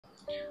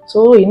So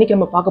இன்னைக்கு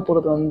நம்ம பார்க்க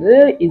போறது வந்து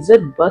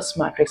zbus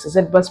matrix.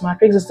 Zbus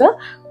matrix is the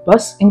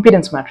bus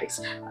impedance matrix.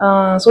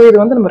 So இது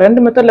வந்து நம்ம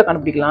ரெண்டு மெத்தட்ல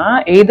கண்டுபிடிக்கலாம்.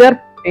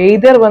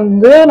 either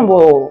வந்து நம்ம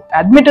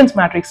admittance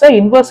matrix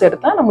இன்வர்ஸ்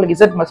எடுத்தா நமக்கு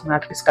zbus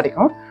matrix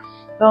கிடைக்கும்.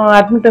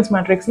 admittance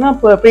matrix னா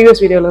previous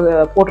வீடியோல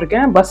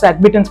போட்டிருக்கேன். bus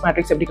admittance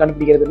matrix எப்படி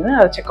கண்டுபிடிக்கிறதுன்னு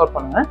அதை செக் அவுட்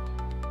பண்ணுங்க.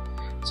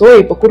 So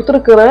இப்போ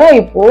கொடுத்திருக்கிற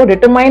இப்போ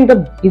determine the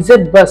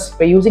zbus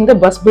by using the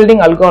bus building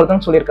algorithm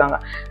சொல்லிருக்காங்க.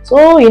 So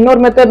இன்னொரு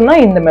மெத்தட்னா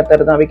இந்த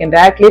மெத்தட் தான். We can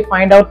directly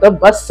find out the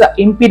bus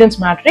impedance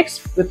matrix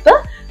with the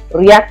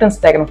reactance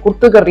diagram.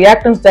 கொடுத்திருக்கிற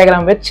reactance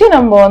diagram வச்சு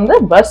நம்ம வந்து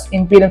bus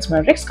impedance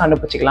matrix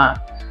கண்டுபிடிச்சிக்கலாம்.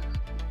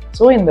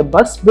 So in the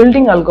bus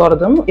building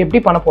algorithm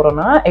எப்படி பண்ண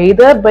போறோம்னா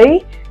either by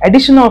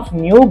addition of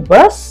new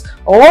bus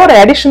or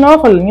addition of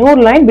a new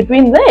line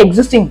between the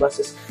existing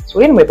buses. So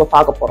நம்ம இப்போ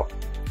பார்க்க போறோம்.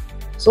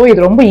 So இது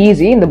ரொம்ப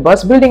ஈஸி. இந்த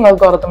பஸ் பில்டிங்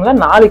அல்காரிதம்ல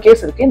 4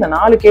 கேஸ் இருக்கு. இந்த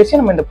 4 கேஸையும்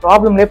நம்ம இந்த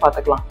ப்ராப்ளம்லயே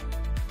பார்த்துக்கலாம்.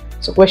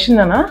 ஸோ கொஸ்டின்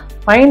என்னன்னா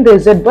find the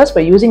zbus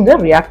by using the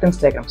reactance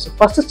diagram. So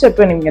first step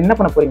நீங்க என்ன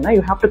பண்ண போறீங்கன்னா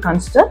you have to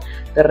consider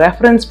the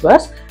reference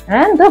bus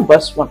and the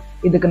bus 1.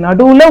 இதுக்கு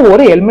நடுவுல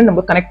ஒரு எலிமெண்ட்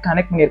நம்ம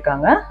கனெக்ட்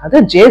பண்ணிருக்காங்க. அது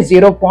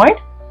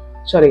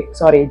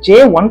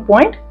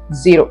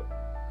J1.0.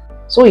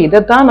 ஸோ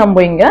இதைத்தான் நம்ம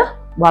இங்க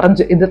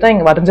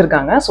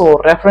வரைஞ்சிருக்காங்க. ஸோ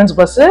ரெஃபரன்ஸ்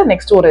பஸ்,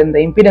 நெக்ஸ்ட் ஒரு இந்த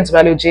இம்பிடன்ஸ்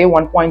வேல்யூ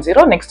J1.0,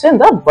 நெக்ஸ்ட்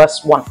இந்த bus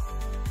 1.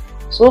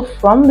 So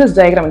from this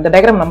diagram, இந்த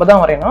diagram நம்ம தான்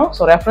வரையணும்.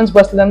 So reference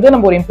busல இருந்து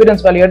நம்ம ஒரு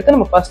impedance value எடுத்து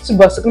நம்ம first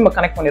busக்கு நம்ம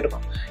கனெக்ட்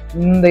பண்ணிருக்கோம்.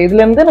 இந்த இதுல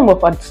இருந்து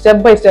நம்ம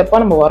ஸ்டெப் பை ஸ்டெப்பா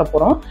நம்ம வர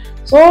போறோம்.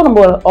 So நம்ம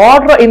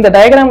ஆர்டர் இந்த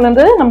diagramல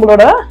இருந்து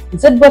நம்மளோட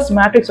zbus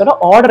matrix ஓட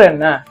ஆர்டர்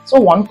என்ன? So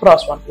 1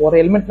 cross 1. ஒரு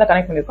எலிமெண்ட் தான்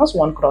கனெக்ட் பண்ணிருக்கோம். So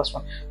 1 cross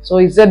 1. So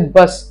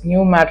zbus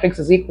new matrix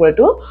is equal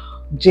to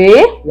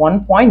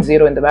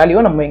J1.0. இந்த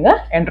வேல்யூவை நம்ம இங்க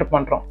என்டர்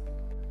பண்றோம்.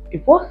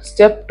 இப்போ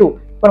ஸ்டெப் 2.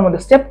 இப்போ நம்ம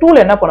இந்த ஸ்டெப் 2ல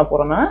என்ன பண்ண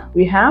போறோம்னா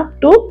we have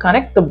to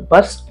connect the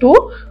bus 2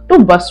 to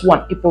bus 1.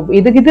 இப்போ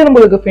இது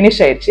நமக்கு finish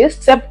ஆயிடுச்சு.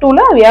 Step 2ல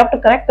we have to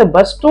connect the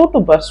bus 2 to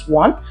bus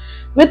 1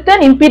 with an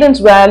impedance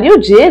value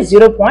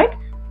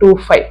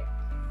J0.25.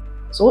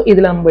 So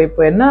இதுல நம்ம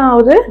இப்போ என்ன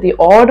ஆகுது, the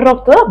order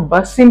of the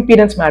bus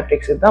impedance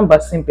matrix, இதுதான்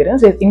bus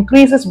impedance, it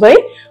increases by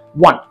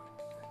 1.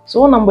 So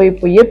நம்ம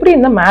இப்போ எப்படி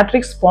இந்த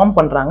மேட்ரிக்ஸ் ஃபார்ம்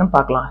பண்றாங்கன்னு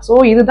பார்க்கலாம். ஸோ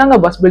இதுதாங்க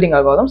bus building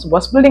algorithm.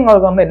 Bus building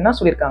அல்காரிதம்ல என்ன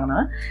சொல்லியிருக்காங்கன்னா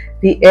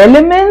the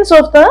elements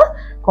of the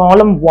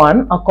column 1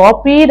 are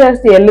copied as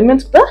the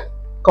elements of the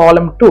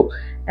column 2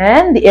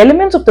 and the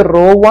elements of the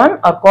row 1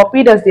 are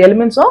copied as the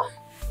elements of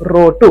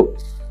row 2.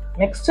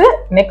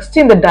 Next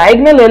in the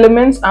diagonal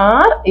elements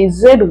are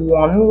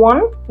Z11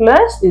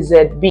 plus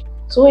ZB.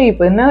 So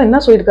இப்போ என்ன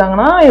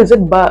சொல்லிருக்காங்கன்னா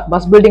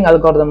bus building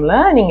algorithmல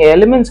நீங்க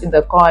elements இந்த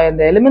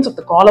elements of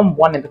the column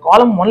 1, இந்த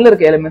column 1ல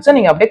இருக்க elements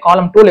நீங்க அப்படியே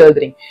column 2ல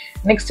எழுதுறீங்க.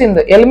 Next இந்த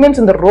elements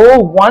இந்த row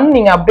 1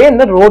 நீங்க அப்படியே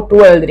இந்த row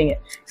 2 எழுதுறீங்க.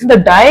 இந்த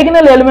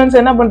diagonal elements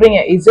என்ன பண்றீங்க,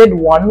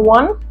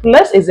 Z11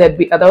 plus ZB,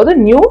 அதாவது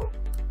new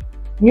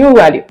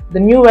value,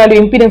 the new value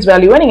impedance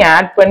value நீங்க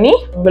ஆட் பண்ணி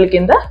உங்களுக்கு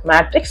இந்த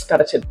மேட்ரிக்ஸ்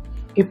கிடைச்சது.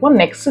 இப்போ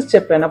next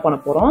step என்ன பண்ண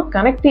போறோம்,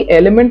 connect the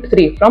element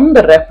 3 from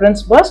the reference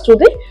bus to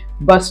the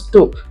bus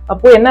 2.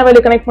 அப்போ என்ன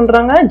வேல்யூ கனெக்ட்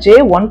பண்றாங்க,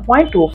 J1.25